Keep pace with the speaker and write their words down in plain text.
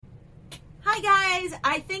Hi guys,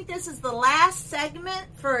 I think this is the last segment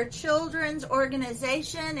for children's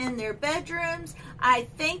organization in their bedrooms. I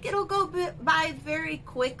think it'll go by very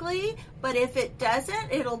quickly, but if it doesn't,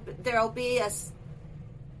 there'll be a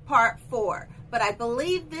part 4. But I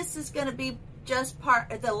believe this is going to be just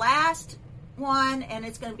the last one, and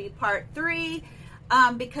it's going to be part 3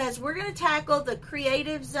 because we're going to tackle the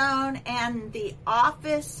creative zone and the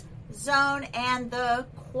office zone and the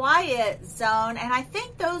quiet zone, and I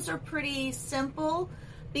think those are pretty simple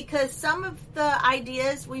because some of the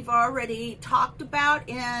ideas we've already talked about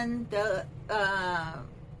in the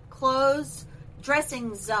clothes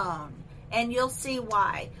dressing zone, and you'll see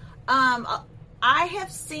why. I have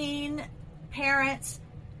seen parents,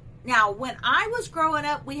 now when I was growing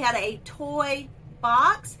up we had a toy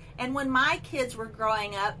box, and when my kids were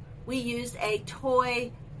growing up we used a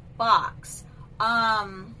toy box.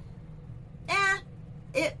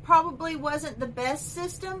 It probably wasn't the best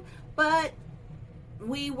system, but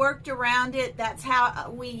we worked around it. That's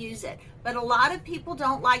how we use it. But a lot of people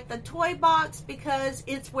don't like the toy box because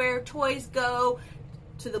it's where toys go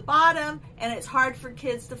to the bottom, and it's hard for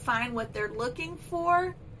kids to find what they're looking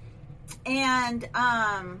for. And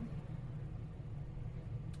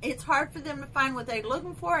it's hard for them to find what they're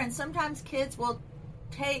looking for, and sometimes kids will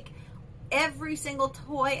take every single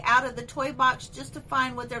toy out of the toy box just to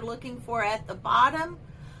find what they're looking for at the bottom.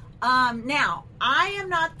 Now, I am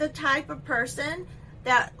not the type of person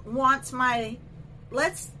that wants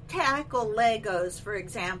let's tackle Legos, for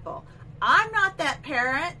example. I'm not that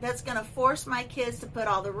parent that's going to force my kids to put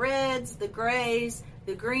all the reds, the grays,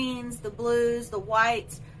 the greens, the blues, the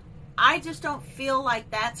whites. I just don't feel like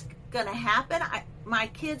that's going to happen. My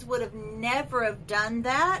kids would have never have done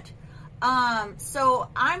that. So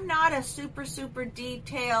I'm not a super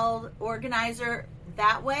detailed organizer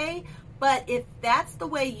that way, but if that's the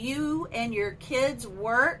way you and your kids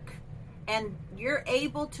work and you're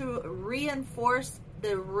able to reinforce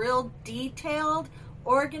the real detailed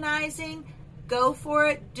organizing, go for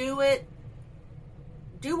it, do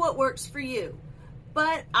what works for you.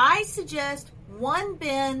 But I suggest one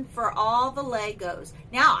bin for all the Legos.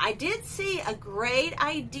 Now, I did see a great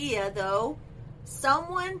idea though.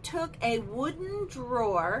 Someone took a wooden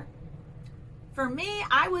drawer. For me,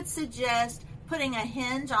 I would suggest putting a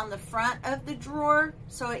hinge on the front of the drawer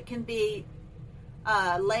so it can be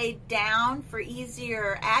laid down for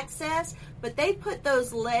easier access. But they put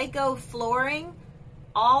those Lego flooring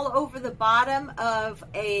all over the bottom of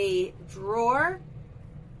a drawer.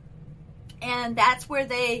 And that's where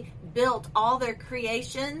they built all their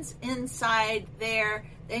creations inside there.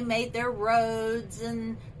 They made their roads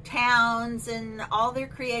and towns and all their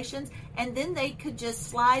creations, and then they could just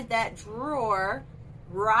slide that drawer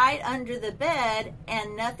right under the bed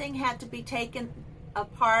and nothing had to be taken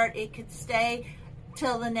apart. It could stay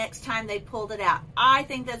till the next time they pulled it out. I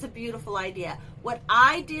think that's a beautiful idea. What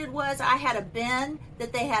I did was I had a bin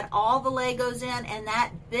that they had all the Legos in, and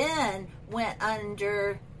that bin went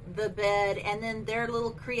under the bed, and then their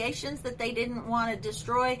little creations that they didn't want to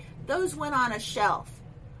destroy, those went on a shelf.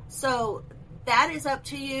 So that is up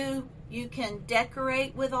to you. You can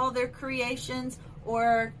decorate with all their creations,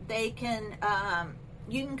 or they can,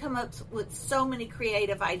 you can come up with so many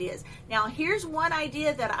creative ideas. Now, here's one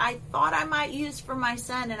idea that I thought I might use for my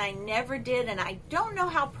son, and I never did, and I don't know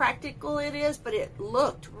how practical it is, but it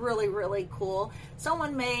looked really cool.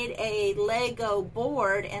 Someone made a Lego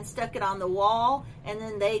board and stuck it on the wall, and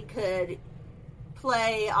then they could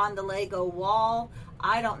play on the Lego wall.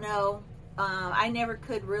 I don't know. I never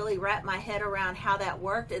could really wrap my head around how that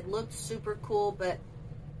worked. It looked super cool, but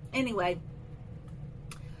anyway.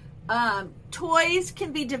 Toys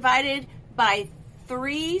can be divided by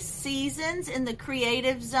 3 seasons in the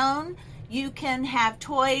creative zone. You can have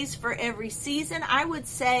toys for every season. I would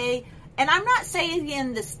say, and I'm not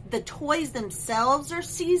saying the toys themselves are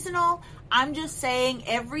seasonal. I'm just saying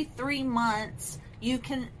every 3 months you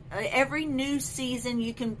can, every new season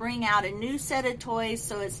you can bring out a new set of toys,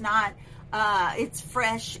 so it's not it's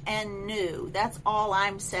fresh and new. That's all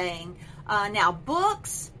I'm saying. Now,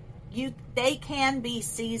 books, they can be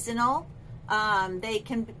seasonal. They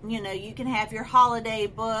can, you can have your holiday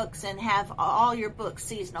books and have all your books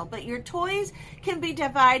seasonal. But your toys can be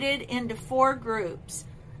divided into 4 groups.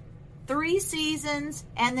 3 seasons,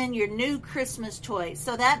 and then your new Christmas toys.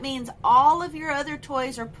 So that means all of your other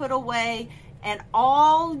toys are put away, and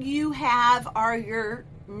all you have are your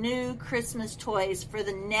new Christmas toys for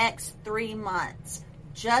the next 3 months.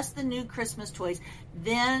 Just the new Christmas toys.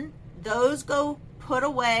 Then those go put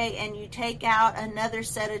away, and you take out another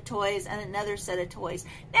set of toys and another set of toys.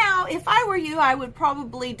 Now, if I were you, I would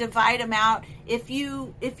probably divide them out. If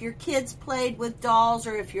your kids played with dolls,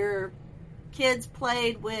 or if your kids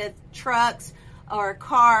played with trucks or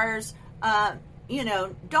cars,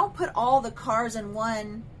 don't put all the cars in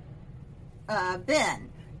one bin.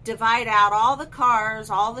 Divide out all the cars,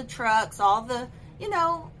 all the trucks, all the,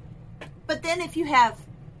 but then if you have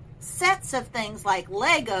sets of things like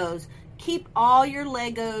Legos, keep all your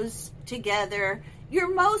Legos together.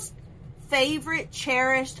 Your most favorite,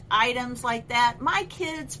 cherished items like that. My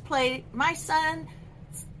son's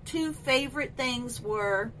two favorite things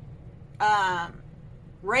were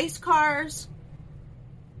race cars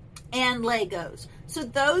and Legos. So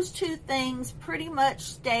those two things pretty much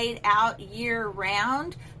stayed out year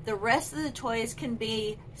round. The rest of the toys can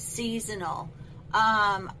be seasonal.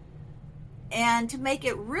 And to make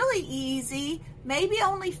it really easy, maybe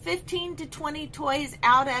only 15 to 20 toys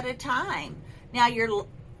out at a time. Now your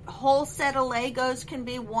whole set of Legos can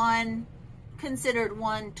be considered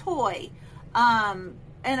one toy.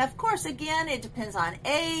 And of course, again, it depends on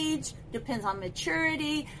age, depends on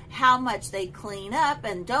maturity, how much they clean up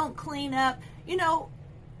and don't clean up.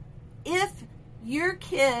 If your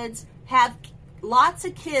kids have lots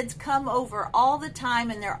of kids come over all the time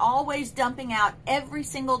and they're always dumping out every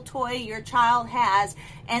single toy your child has,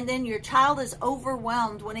 and then your child is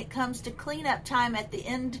overwhelmed when it comes to cleanup time at the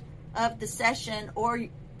end of the session, or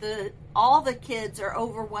all the kids are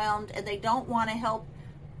overwhelmed and they don't want to help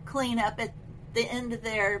clean up at the end of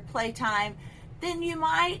their playtime, then you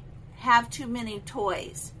might have too many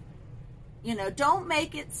toys. Don't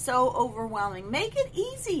make it so overwhelming. Make it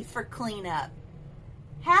easy for cleanup.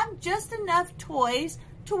 Have just enough toys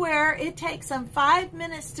to where it takes them 5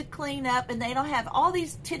 minutes to clean up and they don't have all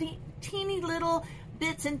these teeny little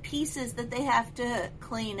bits and pieces that they have to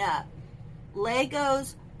clean up.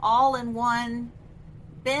 Legos all in one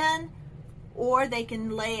bin, or they can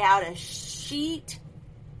lay out a sheet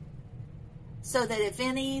so that if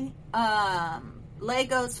any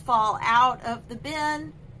Legos fall out of the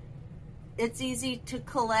bin, it's easy to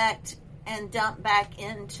collect and dump back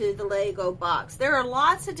into the Lego box. There are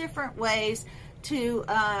lots of different ways to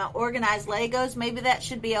organize Legos. Maybe that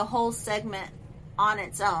should be a whole segment on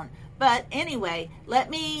its own. But anyway, let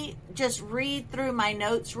me just read through my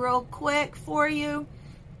notes real quick for you.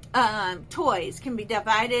 Toys can be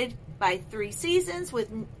divided by 3 seasons, with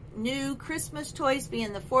new Christmas toys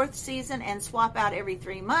being the 4th season, and swap out every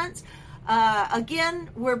 3 months. Again,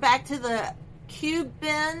 we're back to the cube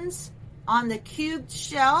bins on the cubed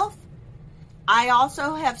shelf. I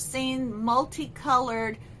also have seen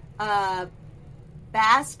multicolored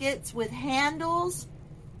baskets with handles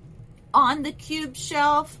on the cube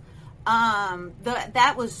shelf.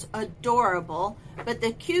 That was adorable. But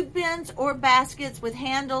the cube bins or baskets with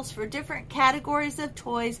handles for different categories of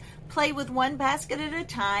toys, play with one basket at a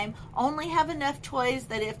time. Only have enough toys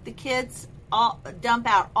that if the kids dump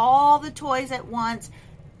out all the toys at once,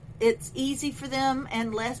 it's easy for them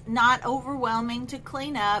and not overwhelming to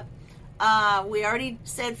clean up. We already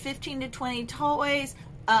said 15 to 20 toys.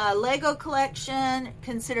 Lego collection,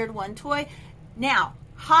 considered one toy. Now,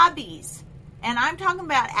 hobbies. And I'm talking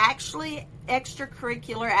about actually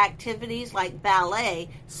extracurricular activities like ballet,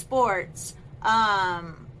 sports,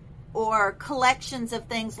 or collections of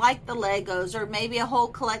things like the Legos, or maybe a whole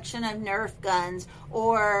collection of Nerf guns,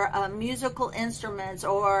 or musical instruments,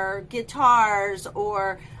 or guitars,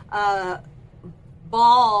 or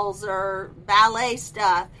balls, or ballet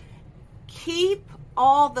stuff. Keep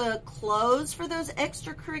all the clothes for those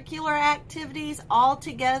extracurricular activities all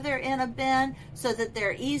together in a bin so that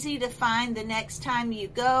they're easy to find the next time you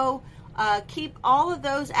go. Keep all of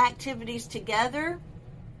those activities together,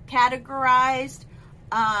 categorized.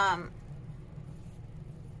 I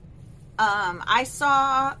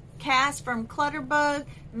saw Cass from Clutterbug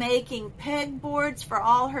making pegboards for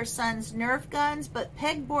all her son's Nerf guns, but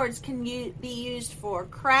pegboards can be used for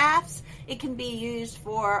crafts. It can be used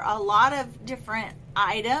for a lot of different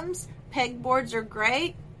items. Pegboards are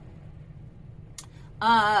great.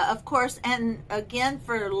 Of course, and again,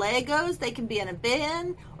 for Legos, they can be in a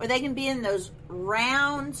bin, or they can be in those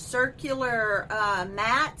round circular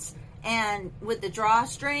mats and with the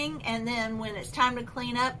drawstring, and then when it's time to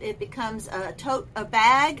clean up, it becomes a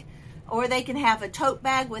bag. Or they can have a tote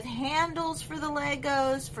bag with handles for the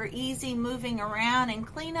Legos for easy moving around and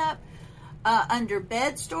cleanup. Under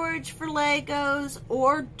bed storage for Legos,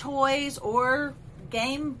 or toys, or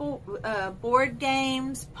board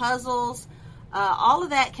games, puzzles. All of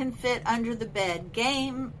that can fit under the bed.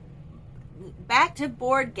 Back to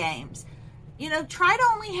board games. Try to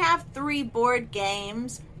only have 3 board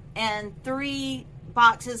games and 3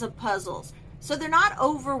 boxes of puzzles, so they're not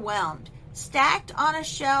overwhelmed. Stacked on a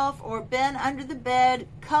shelf or bin under the bed,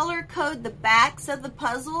 color code the backs of the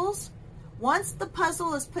puzzles Once the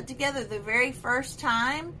puzzle is put together the very first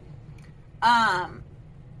time, have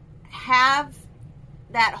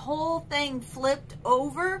that whole thing flipped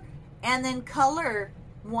over and then color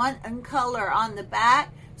on the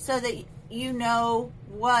back so that you know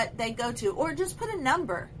what they go to, or just put a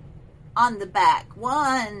number on the back.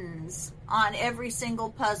 1s on every single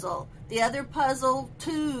puzzle, the other puzzle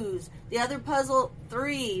 2s, the other puzzle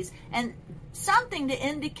 3s, and something to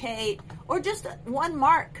indicate, or just one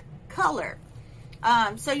mark color,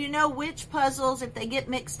 so you know which puzzles, if they get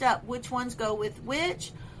mixed up, which ones go with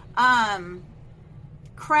which.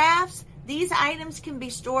 Crafts, these items can be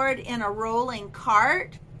stored in a rolling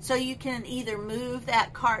cart, so you can either move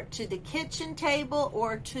that cart to the kitchen table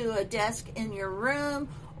or to a desk in your room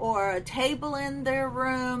or a table in their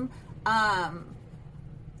room.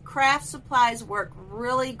 Craft supplies work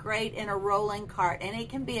really great in a rolling cart, and it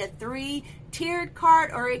can be a 3-tiered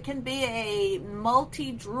cart, or it can be a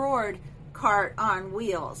multi-drawered cart on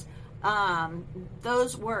wheels.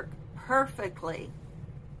 Those work perfectly.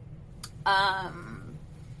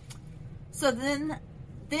 So then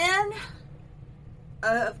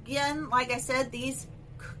again, like I said, these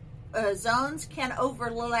zones can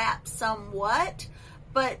overlap somewhat,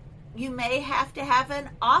 but you may have to have an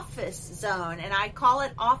office zone, and I call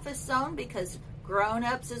it office zone because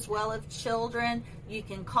grown-ups as well as children, you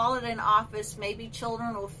can call it an office. Maybe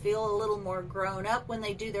children will feel a little more grown up when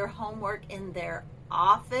they do their homework in their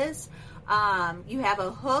office. You have a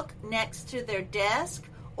hook next to their desk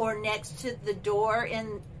or next to the door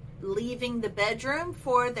in leaving the bedroom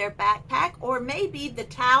for their backpack, or maybe the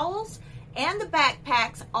towels and the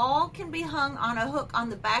backpacks all can be hung on a hook on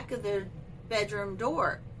the back of the bedroom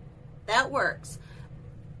door. That works.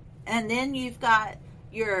 And then you've got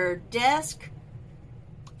your desk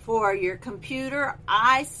for your computer.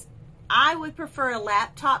 I would prefer a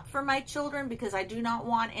laptop for my children because I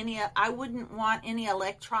wouldn't want any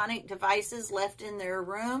electronic devices left in their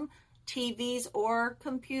room, TVs or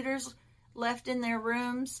computers left in their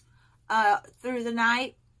rooms through the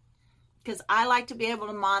night, because I like to be able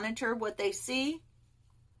to monitor what they see.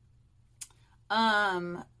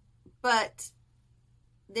 But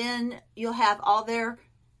then you'll have all their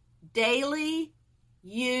daily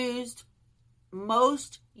used,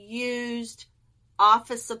 most used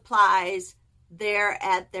office supplies there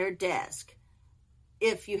at their desk.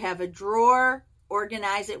 If you have a drawer,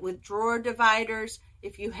 organize it with drawer dividers.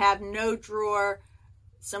 If you have no drawer,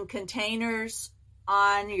 some containers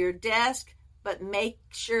on your desk, but make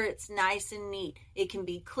sure it's nice and neat. It can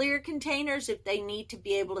be clear containers if they need to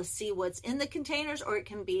be able to see what's in the containers, or it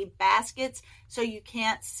can be baskets so you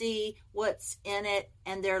can't see what's in it,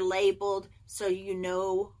 and they're labeled so you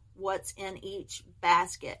know what's in each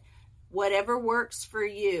basket. Whatever works for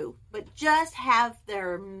you, but just have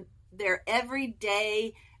their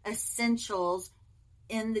everyday essentials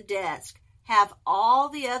in the desk. Have all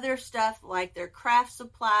the other stuff like their craft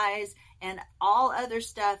supplies and all other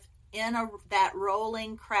stuff in that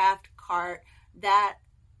rolling craft cart,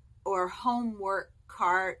 or homework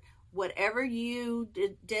cart, whatever you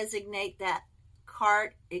designate that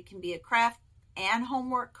cart. It can be a craft and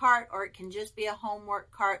homework cart, or it can just be a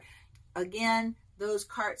homework cart. Again, those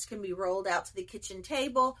carts can be rolled out to the kitchen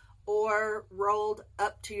table or rolled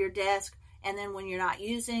up to your desk. And then when you're not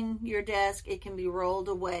using your desk, it can be rolled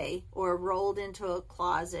away or rolled into a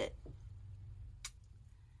closet.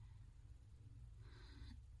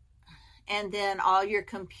 And then all your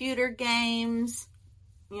computer games,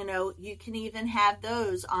 you can even have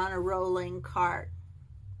those on a rolling cart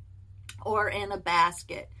or in a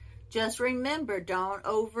basket. Just remember, don't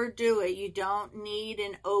overdo it. You don't need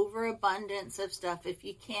an overabundance of stuff. If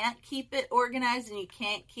you can't keep it organized and you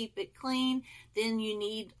can't keep it clean, then you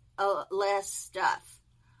need less stuff.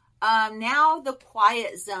 Now the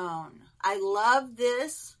quiet zone. I love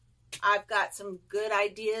this. I've got some good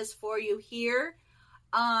ideas for you here.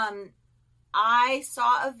 I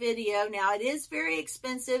saw a video. Now it is very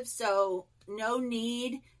expensive, so no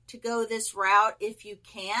need to go this route if you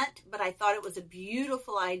can't, but I thought it was a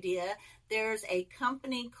beautiful idea. There's a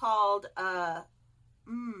company called, now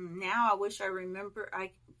I wish I remember,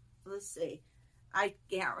 let's see, I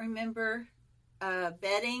can't remember,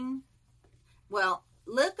 bedding. Well,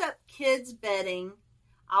 look up kids bedding.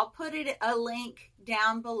 I'll put a link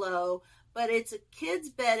down below, but it's a kids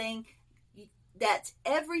bedding that's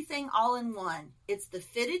everything all in one. It's the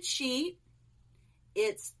fitted sheet,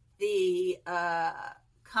 it's the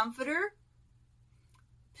comforter,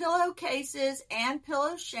 pillowcases, and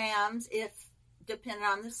pillow shams, if depending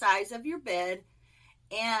on the size of your bed,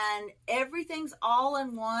 and everything's all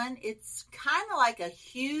in one. It's kind of like a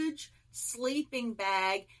huge sleeping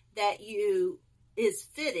bag that is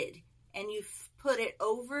fitted, and you put it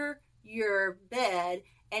over your bed,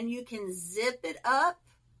 and you can zip it up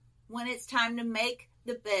when it's time to make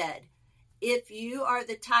the bed. If you are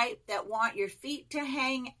the type that want your feet to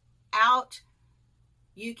hang out,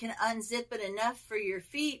 you can unzip it enough for your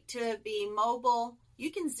feet to be mobile. You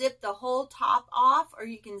can zip the whole top off, or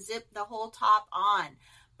you can zip the whole top on.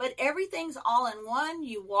 But everything's all in one.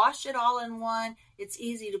 You wash it all in one. It's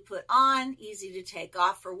easy to put on, easy to take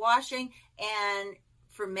off for washing. And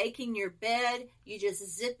for making your bed, you just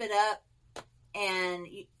zip it up, and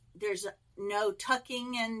there's no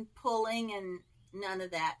tucking and pulling and none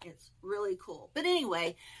of that. It's really cool. But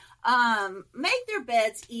anyway, make their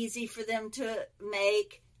beds easy for them to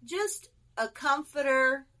make. Just a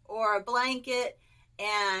comforter or a blanket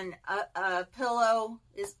and a pillow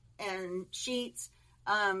and sheets,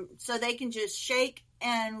 so they can just shake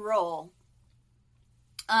and roll.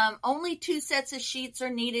 Only 2 sets of sheets are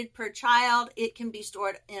needed per child. It can be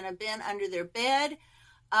stored in a bin under their bed.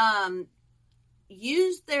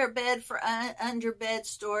 Use their bed for under bed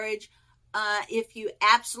storage if you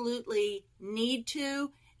absolutely need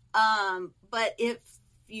to. But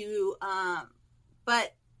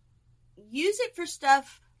use it for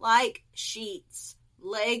stuff like sheets,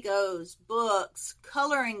 Legos, books,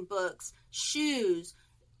 coloring books, shoes,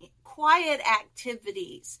 quiet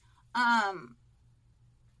activities.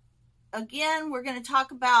 Again, we're going to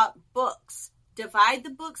talk about books. Divide the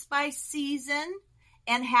books by season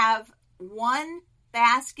and have one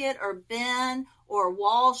basket or bin or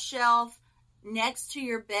wall shelf next to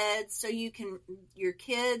your bed so your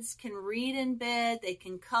kids can read in bed, they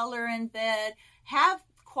can color in bed, have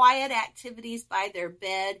quiet activities by their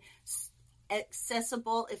bed,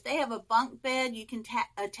 accessible. If they have a bunk bed, you can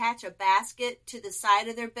attach a basket to the side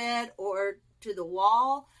of their bed or to the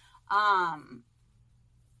wall.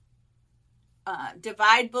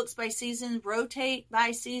 Divide books by season, rotate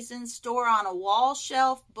by season, store on a wall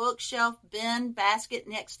shelf, bookshelf, bin, basket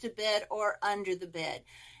next to bed or under the bed.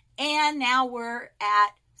 And now we're at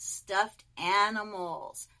stuffed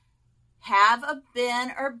animals. Have a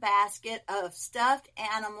bin or basket of stuffed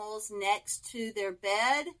animals next to their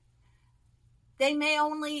bed. You may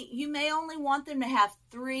only want them to have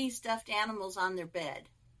 3 stuffed animals on their bed.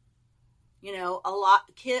 You know,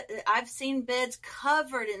 I've seen beds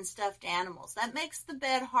covered in stuffed animals. That makes the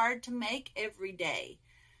bed hard to make every day.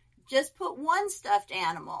 Just put 1 stuffed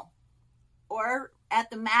animal, or at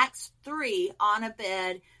the max 3 on a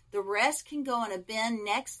bed. The rest can go in a bin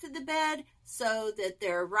next to the bed so that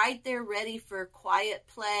they're right there ready for quiet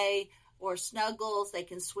play or snuggles. They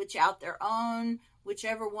can switch out their own,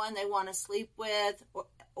 whichever one they want to sleep with,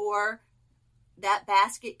 or that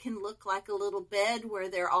basket can look like a little bed where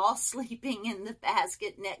they're all sleeping in the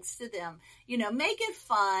basket next to them. You know, make it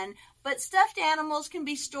fun, but stuffed animals can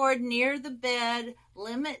be stored near the bed.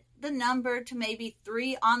 Limit the number to maybe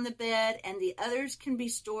 3 on the bed, and the others can be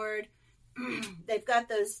stored. They've got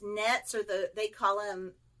those nets, or they call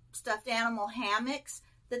them stuffed animal hammocks,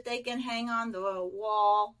 that they can hang on the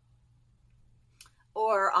wall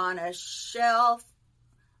or on a shelf,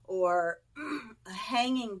 or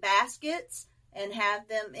hanging baskets and have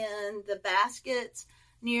them in the baskets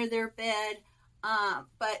near their bed.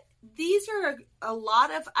 But these are a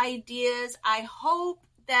lot of ideas. I hope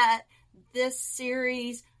that this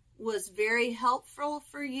series was very helpful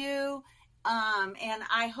for you. And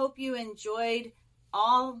I hope you enjoyed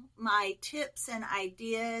all my tips and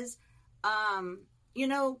ideas. You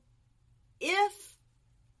know, if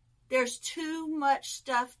there's too much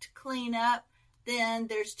stuff to clean up, then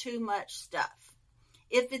there's too much stuff.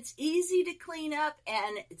 If it's easy to clean up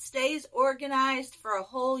and it stays organized for a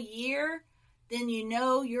whole year, then you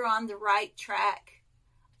know you're on the right track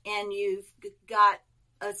and you've got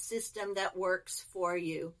a system that works for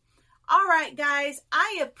you. All right, guys,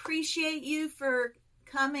 I appreciate you for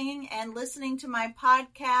coming and listening to my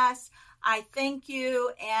podcast. I thank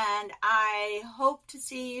you, and I hope to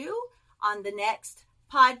see you on the next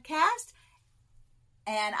podcast,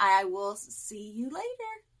 and I will see you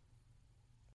later.